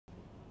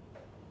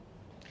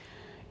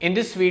In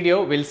this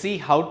video, we'll see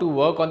how to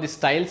work on the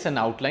styles and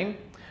outline.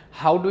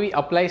 How do we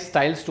apply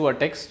styles to a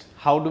text?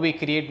 How do we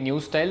create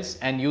new styles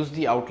and use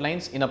the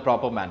outlines in a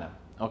proper manner?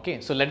 Okay,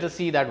 so let us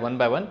see that one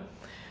by one.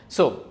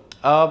 So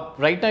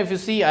right now, if you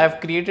see, I have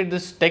created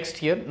this text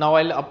here. Now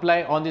I'll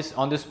apply on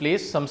this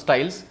place some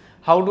styles.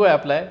 How do I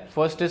apply?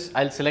 First is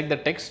I'll select the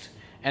text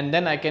and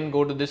then I can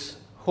go to this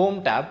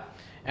home tab,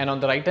 and on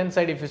the right hand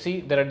side, if you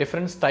see, there are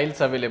different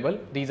styles available.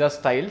 These are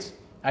styles.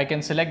 I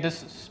can select this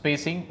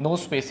spacing, no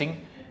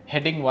spacing,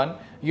 heading 1.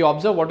 You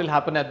observe what will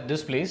happen at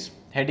this place,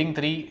 heading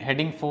 3,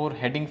 heading 4,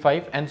 heading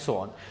 5 and so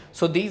on.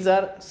 So these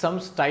are some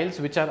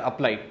styles which are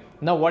applied.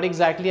 Now what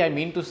exactly I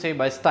mean to say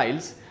by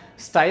styles?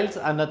 Styles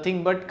are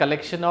nothing but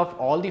collection of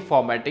all the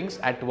formattings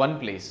at one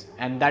place,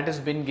 and that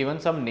has been given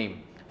some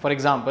name. For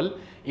example,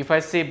 if I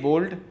say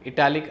bold,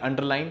 italic,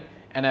 underline,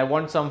 and I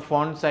want some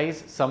font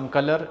size, some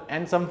color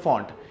and some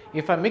font,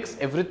 if I mix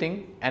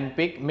everything and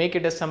make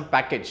it as some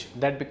package,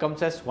 that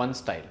becomes as one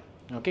style.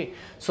 Okay,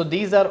 so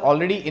these are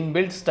already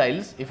inbuilt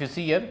styles. If you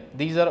see here,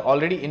 these are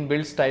already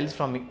inbuilt styles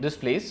from this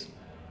place.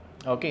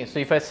 Okay, so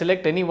if I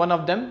select any one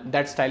of them,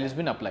 that style has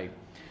been applied.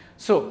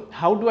 So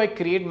how do I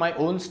create my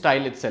own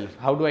style itself?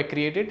 How do I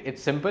create it?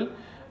 It's simple.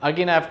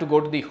 Again, I have to go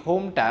to the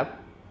home tab,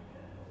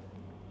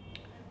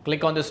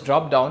 click on this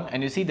drop down,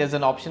 and you see there's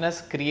an option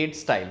as create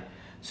style.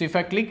 So if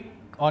I click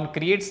on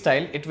create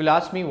style, it will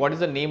ask me what is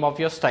the name of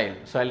your style.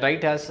 So I'll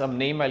write as some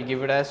name. I'll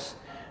give it as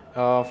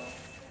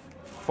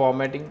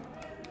formatting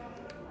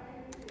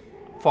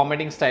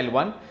style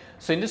 1.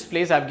 So in this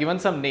place I have given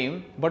some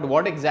name, but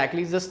what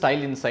exactly is the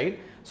style inside?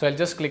 So I'll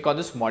just click on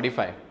this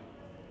modify.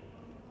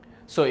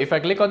 So if I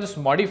click on this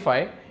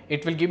modify,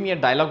 it will give me a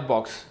dialog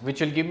box which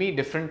will give me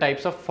different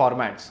types of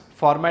formats.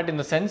 Format in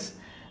the sense,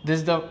 this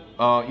is the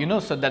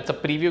so that's a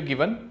preview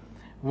given.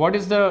 What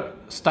is the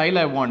style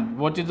I want?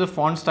 What is the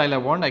font style I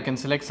want? I can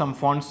select some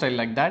font style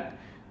like that.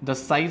 The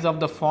size of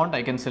the font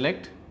I can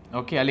select.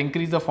 Okay, I'll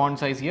increase the font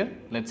size here.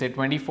 Let's say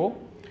 24.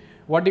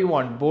 What do you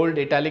want? Bold,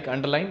 italic,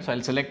 underline. So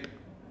I'll select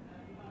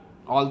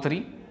all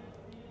three.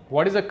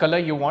 What is the color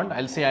you want?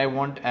 I'll say I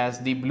want as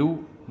the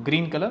blue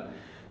green color.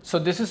 So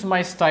this is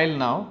my style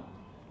now.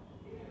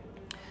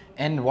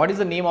 And what is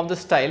the name of the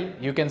style?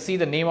 You can see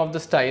the name of the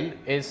style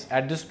is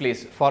at this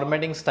place,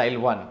 formatting style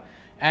 1.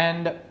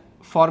 And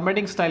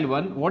formatting style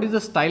 1, what is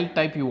the style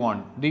type you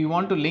want? Do you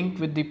want to link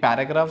with the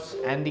paragraphs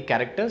and the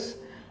characters,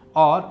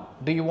 or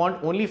do you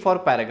want only for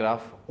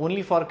paragraph,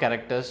 only for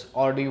characters,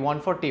 or do you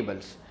want for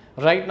tables?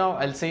 Right now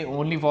I'll say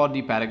only for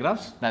the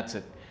paragraphs, that's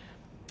it.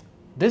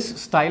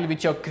 This style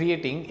which you're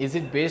creating, is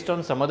it based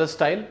on some other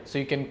style? So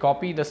you can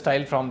copy the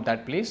style from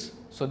that place.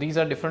 So these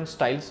are different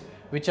styles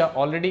which are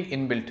already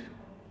inbuilt.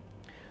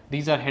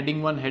 These are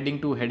heading 1, heading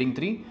 2, heading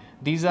 3.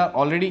 These are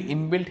already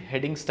inbuilt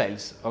heading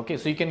styles. Okay,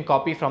 so you can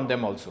copy from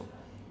them also.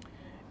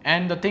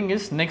 And the thing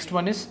is, next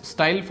one is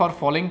style for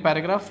following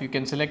paragraph. You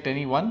can select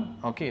any one.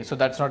 Okay, so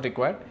that's not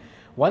required.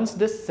 Once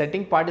this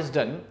setting part is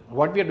done,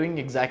 what we are doing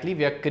exactly,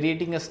 we are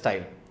creating a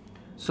style.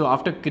 So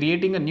after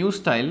creating a new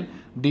style,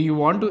 do you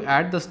want to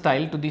add the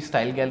style to the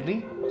style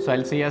gallery? So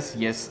I'll say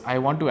yes, I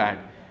want to add,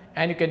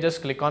 and you can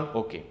just click on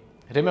OK.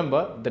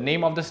 Remember, the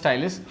name of the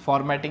style is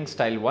formatting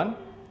style 1.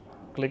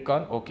 Click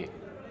on OK.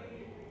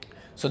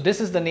 So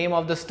this is the name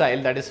of the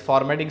style, that is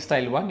formatting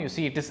style 1. You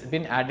see it has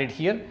been added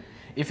here.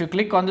 If you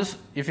click on this,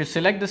 if you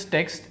select this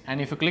text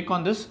and if you click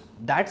on this,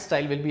 that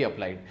style will be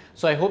applied.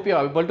 So I hope you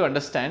are able to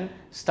understand.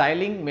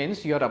 Styling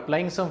means you are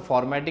applying some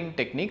formatting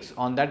techniques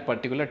on that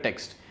particular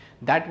text.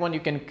 That one you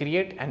can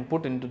create and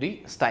put into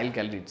the style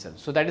gallery itself.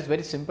 So that is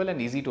very simple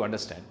and easy to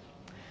understand.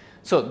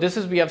 So this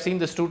is, we have seen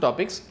these two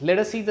topics. Let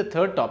us see the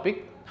third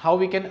topic, how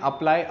we can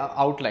apply an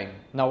outline.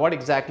 Now what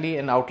exactly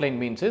an outline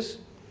means is,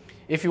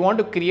 if you want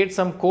to create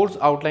some course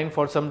outline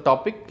for some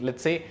topic,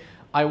 let's say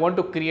I want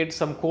to create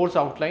some course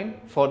outline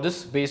for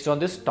this based on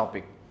this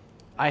topic.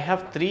 I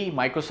have 3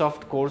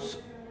 Microsoft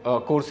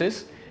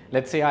courses.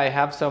 Let's say I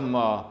have some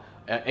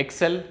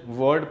Excel,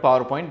 Word,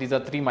 PowerPoint. These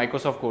are 3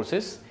 Microsoft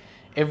courses.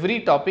 Every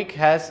topic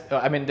has,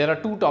 there are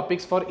 2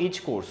 topics for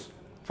each course.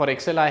 For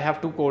Excel, I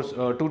have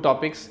 2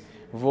 topics.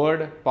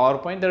 Word,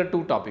 PowerPoint, there are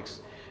 2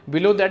 topics.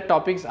 Below that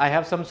topics, I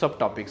have some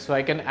subtopics. So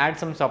I can add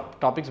some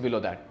subtopics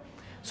below that.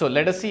 So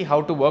let us see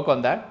how to work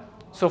on that.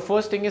 So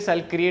first thing is,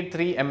 I'll create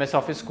 3 MS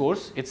Office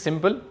course. It's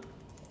simple.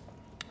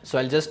 So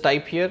I'll just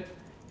type here,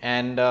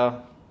 and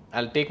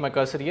I'll take my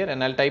cursor here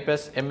and I'll type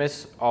as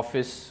MS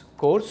Office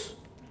course.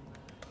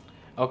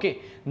 Okay.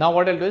 Now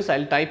what I'll do is,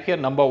 I'll type here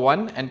number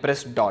 1 and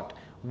press dot.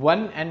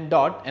 1 and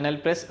dot, and I'll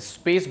press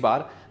space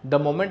bar. The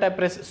moment I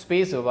press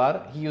space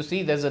bar, you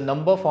see there's a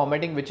number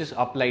formatting which is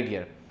applied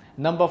here.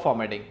 Number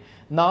formatting.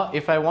 Now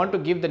if I want to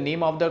give the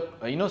name of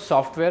the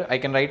software, I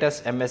can write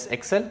as MS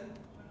Excel.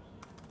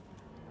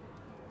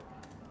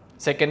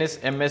 Second is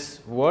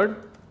MS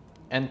Word,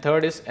 and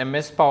third is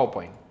MS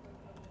PowerPoint.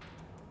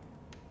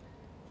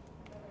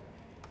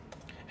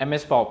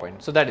 MS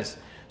PowerPoint. So that is.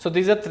 So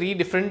these are 3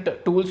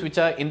 different tools which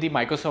are in the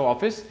Microsoft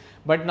Office.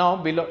 But now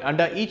below,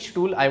 under each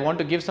tool, I want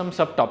to give some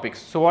subtopics.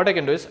 So what I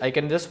can do is, I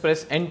can just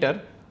press enter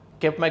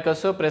kept my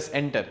cursor, press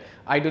enter.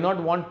 I do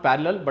not want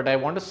parallel, but I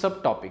want a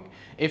subtopic.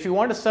 If you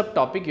want a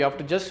subtopic, you have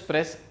to just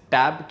press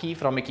tab key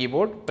from a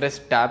keyboard, press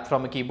tab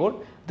from a keyboard.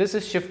 This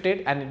is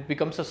shifted and it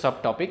becomes a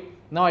subtopic.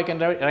 Now I can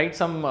write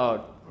some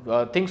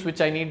things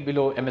which I need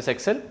below MS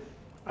Excel.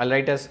 I'll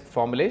write as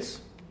formulas,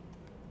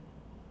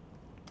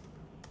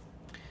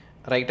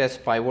 write as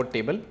pivot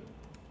table,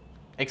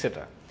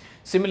 etc.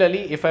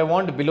 Similarly, if I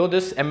want below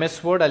this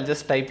MS Word, I'll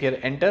just type here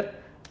enter,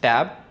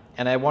 tab,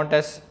 and I want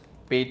as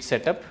page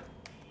setup,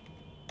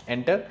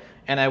 enter,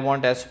 and I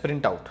want as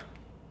printout,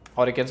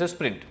 or you can say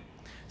sprint.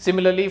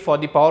 Similarly, for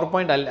the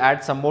PowerPoint, I'll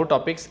add some more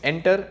topics,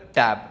 enter,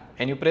 tab,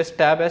 and you press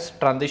tab as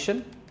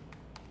transition,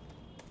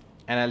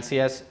 and I'll see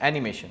as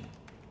animation.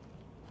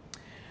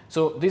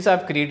 So these I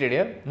have created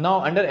here.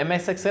 Now under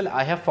MS Excel,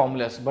 I have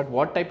formulas, but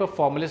what type of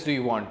formulas do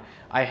you want?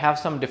 I have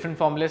some different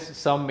formulas,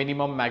 some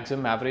minimum,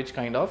 maximum, average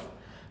kind of.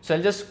 So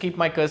I'll just keep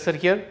my cursor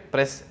here,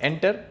 press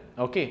enter.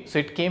 Okay, so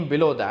it came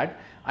below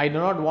that. I do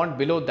not want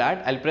below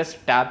that. I'll press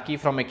tab key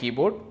from a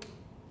keyboard.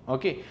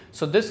 Okay,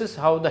 so this is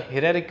how the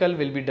hierarchical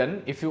will be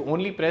done if you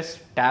only press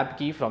tab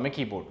key from a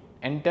keyboard,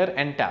 enter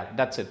and tab,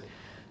 that's it.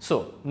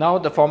 So now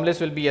the formulas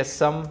will be as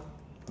sum,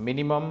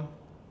 minimum,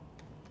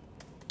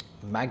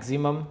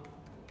 maximum,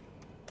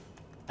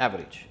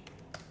 average.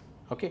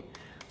 Okay,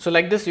 so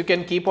like this you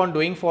can keep on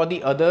doing for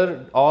the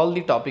all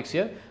the topics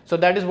here. So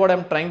that is what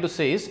I'm trying to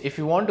say is, if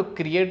you want to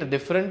create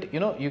different,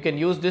 you can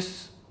use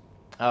this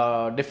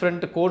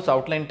different course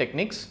outline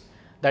techniques.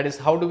 That is,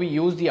 how do we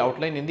use the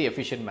outline in the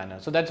efficient manner.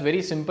 So that's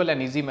very simple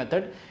and easy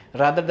method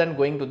rather than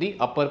going to the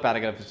upper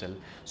paragraph itself.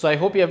 So I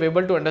hope you are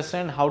able to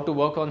understand how to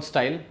work on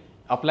style,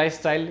 apply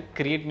style,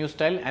 create new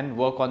style and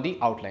work on the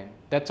outline.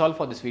 That's all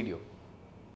for this video.